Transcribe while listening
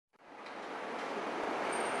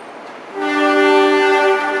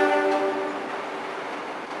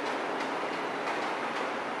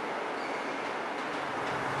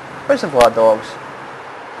Reservoir Dogs.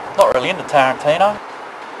 Not really into Tarantino.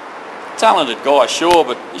 Talented guy, sure,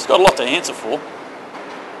 but he's got a lot to answer for.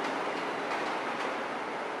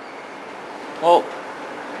 Well,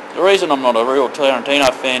 the reason I'm not a real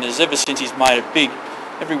Tarantino fan is ever since he's made it big,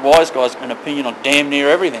 every wise guy's got an opinion on damn near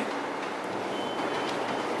everything.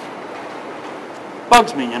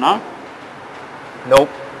 Bugs me, you know. Nope.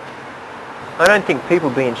 I don't think people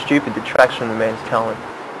being stupid detracts from the man's talent.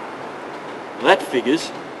 Well, that figures.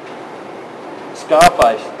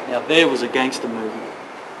 Scarface. Now there was a gangster movie.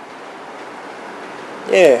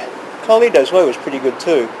 Yeah, Carlito's Way was pretty good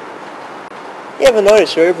too. You ever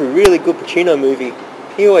notice for every really good Pacino movie,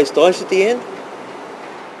 he always dies at the end?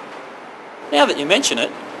 Now that you mention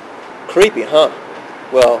it. Creepy, huh?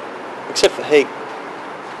 Well, except for Heat.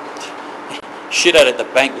 Shit Out at the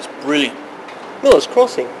Bank was brilliant. Miller's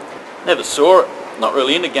Crossing. Never saw it. Not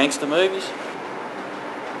really into gangster movies.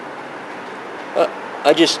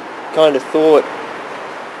 I just kind of thought...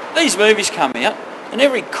 These movies come out, and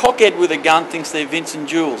every cockhead with a gun thinks they're Vincent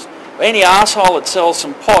Jules. Or any asshole that sells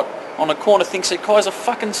some pot on a corner thinks that guy's a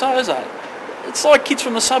fucking sozo. It's like kids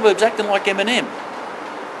from the suburbs acting like Eminem.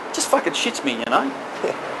 Just fucking shits me, you know?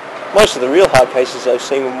 Most of the real hard cases I've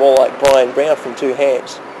seen were more like Brian Brown from Two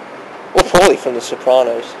Hands. Or Paulie from The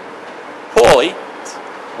Sopranos. Paulie?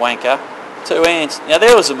 Wanker. Two Hands. Now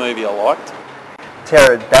there was a movie I liked.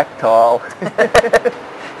 Pterodactyl.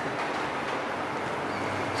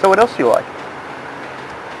 So what else do you like?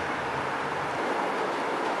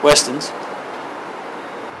 Westerns.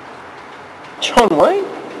 John Wayne?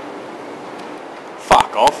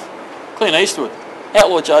 Fuck off. Clint Eastwood.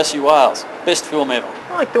 Outlaw Josie Wales. Best film ever.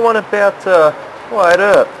 I like the one about Wyatt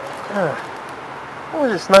Earp. What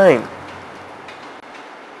was his name?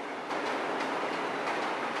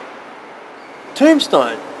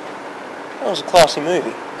 Tombstone. That was a classy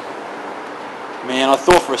movie. Man, I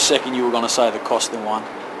thought for a second you were going to say the Costa one.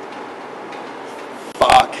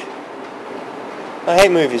 Fuck. I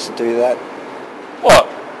hate movies that do that. What?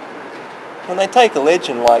 When they take a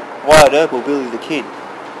legend like Wyatt Earp or Billy the Kid,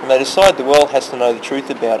 and they decide the world has to know the truth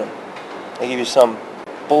about him. They give you some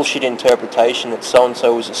bullshit interpretation that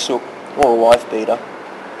so-and-so was a sook or a wife beater.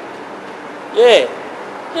 Yeah.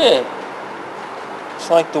 It's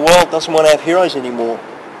like the world doesn't want to have heroes anymore.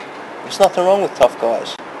 There's nothing wrong with tough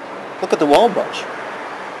guys. Look at the Wild Bunch.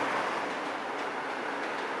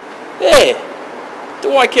 Yeah.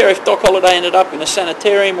 Do I care if Doc Holliday ended up in a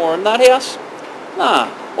sanitarium or a nut house? Nah.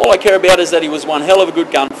 All I care about is that he was one hell of a good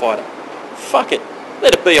gunfighter. Fuck it.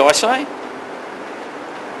 Let it be, I say.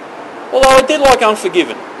 Although I did like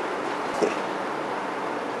Unforgiven.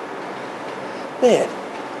 Man,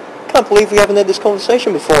 can't believe we haven't had this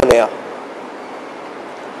conversation before now.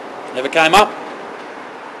 Never came up.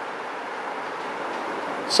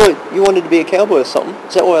 So, you wanted to be a cowboy or something?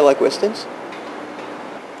 Is that why I like westerns?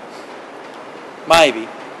 Maybe.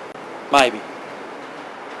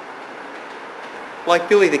 Like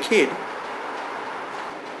Billy the Kid?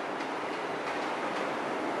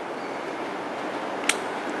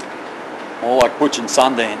 More like Butch and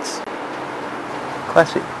Sundance.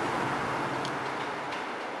 Classic.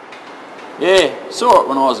 Yeah, saw it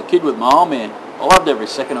when I was a kid with my old man. I loved every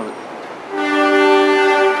second of it.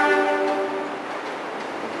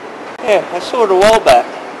 Yeah, I saw it a while back.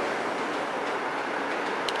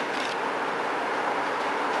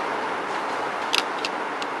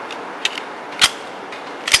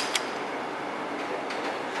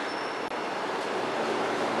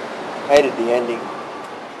 Hated the ending.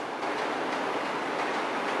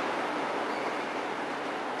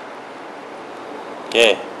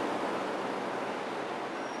 Yeah.